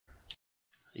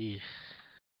Eesh.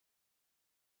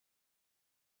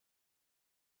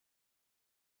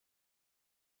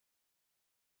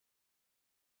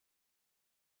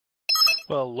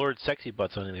 Well, Lord Sexy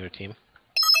Butt's on the other team.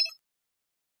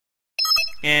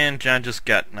 And John just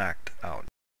got knocked out.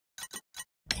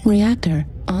 Reactor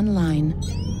online.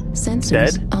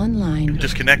 Sensors Dead? online.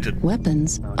 Disconnected.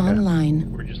 Weapons Okay.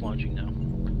 online. We're just launching now.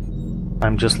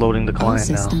 I'm just loading the All client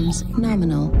now. systems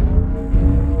nominal.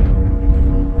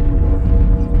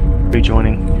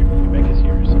 Rejoining. Your back is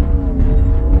yours.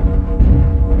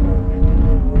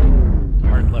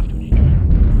 Hard left when you join.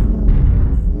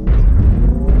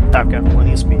 I've got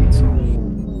plenty of speed, so.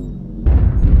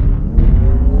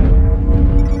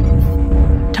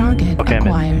 Target Okay, I'm in.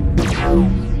 acquired. Sweet.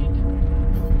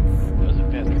 That was a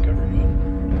fast recovery, bud.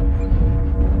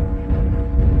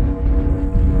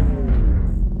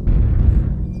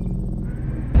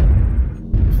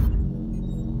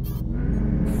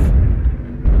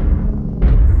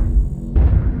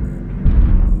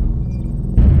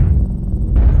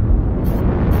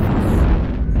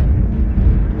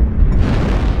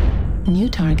 New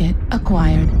target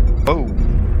acquired. Oh,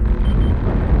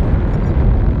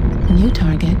 New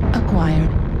target acquired.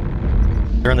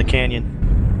 they're in the canyon.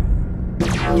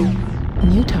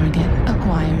 New target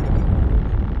acquired.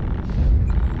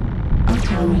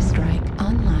 Artillery strike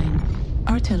online.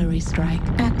 Artillery strike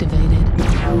activated.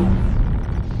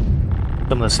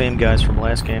 Some of the same guys from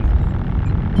last game.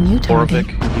 New target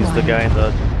Borovic, he's the guy in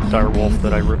the dire wolf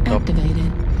that I ripped up.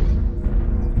 Activated.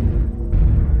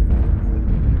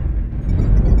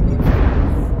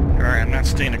 Alright, I'm not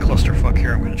staying a clusterfuck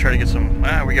here. I'm gonna try to get some...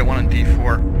 we got one on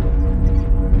D4.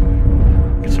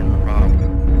 Get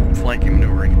some flanking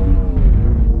maneuvering.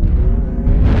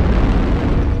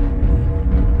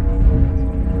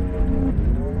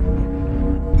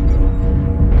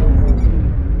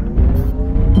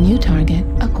 New target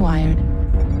acquired.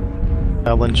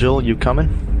 Ellen Jill, you coming?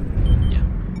 Yeah.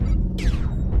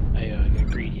 I got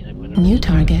greedy and I went New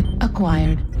target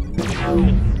acquired.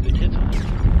 good hits on it.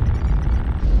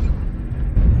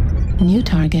 New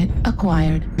target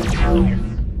acquired. Come here.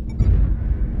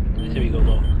 I say we go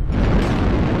low.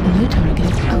 New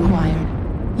target acquired.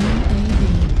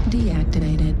 UAV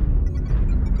deactivated.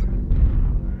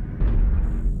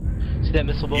 See that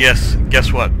missile boat? Yes,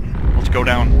 guess what? Let's go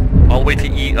down. All the way to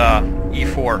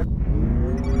E4.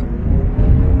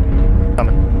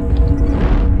 Coming.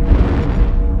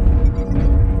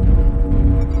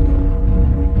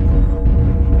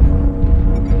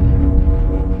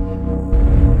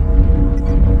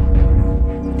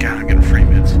 God, I'm getting frame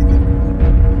hits.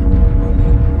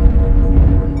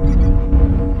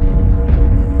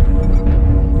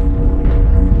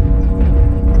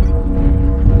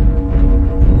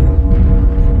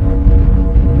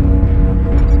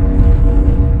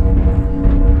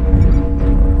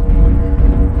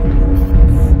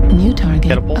 New target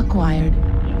Catapult. acquired.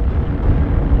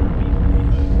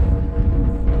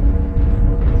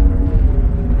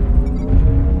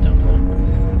 Down below.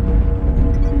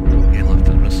 He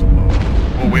lifted a missile boat.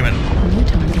 Oh, wait a minute. New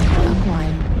target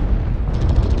acquired.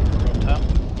 We're up top.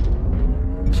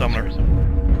 Summoner.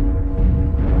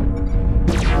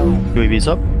 UAV's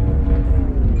up.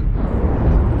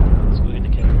 Let's go get the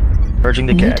kid. Urging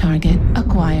the New cat. target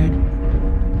acquired.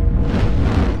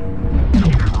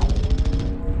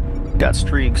 Got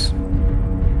streaks.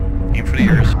 Aim for the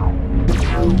ears.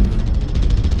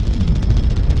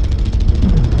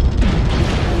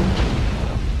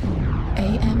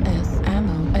 AMS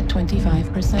ammo at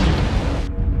 25%.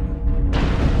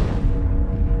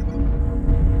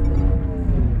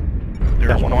 There's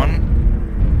Got one. one.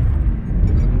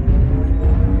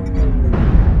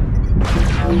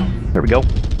 There we go.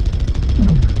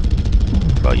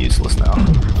 About useless now.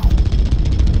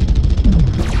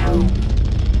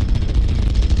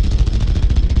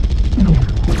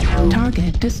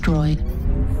 Target destroyed.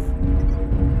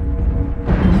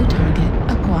 New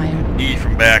target acquired. E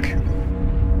from back.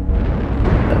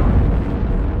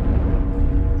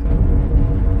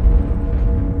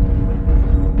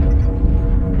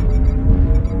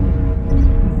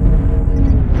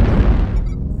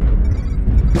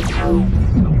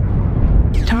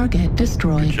 Target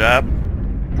destroyed. Good job.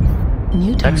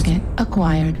 New Next. target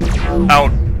acquired.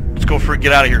 Out. Let's go for it.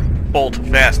 Get out of here. Bolt.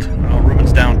 Fast. Oh,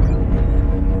 Ruben's down.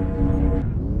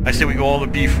 I say we go all to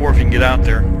B4 if you can get out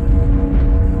there.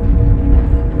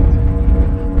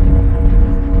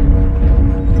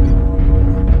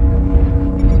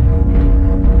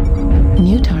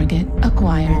 New target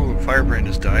acquired. Ooh, Firebrand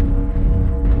just died.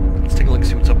 Let's take a look and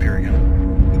see what's up here again.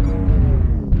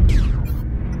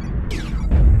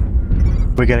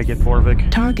 We gotta get Borovic.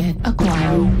 Target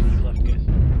acquired. Left, guys.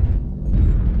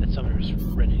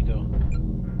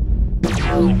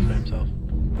 Sings by himself.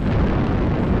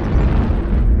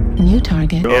 New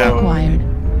target Yeah. acquired.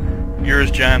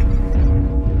 Yours, John.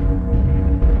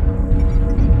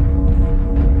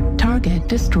 Target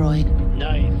destroyed.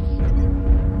 Nice.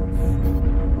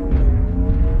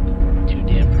 Too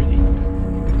damn pretty.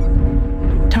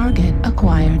 Target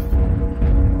acquired.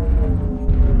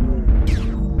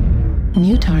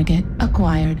 New target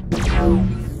acquired.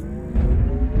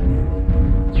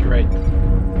 You're right.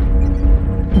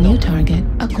 New target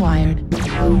acquired.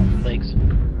 Legs.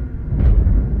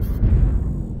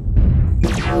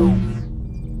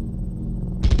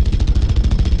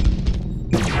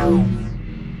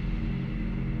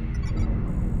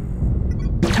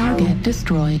 Target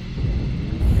destroyed.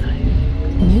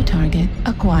 Nice. New target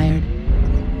acquired.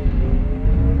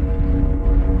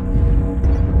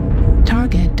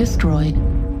 Target destroyed.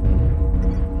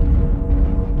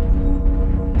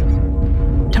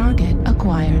 Target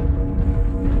acquired.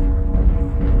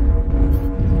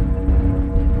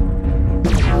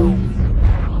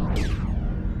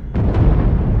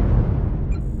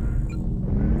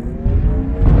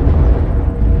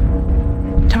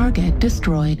 Target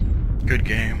destroyed. Good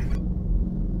game.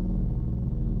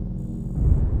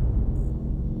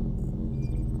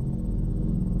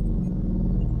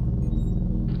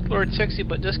 Lord Sexy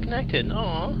but disconnected.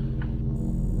 Aw.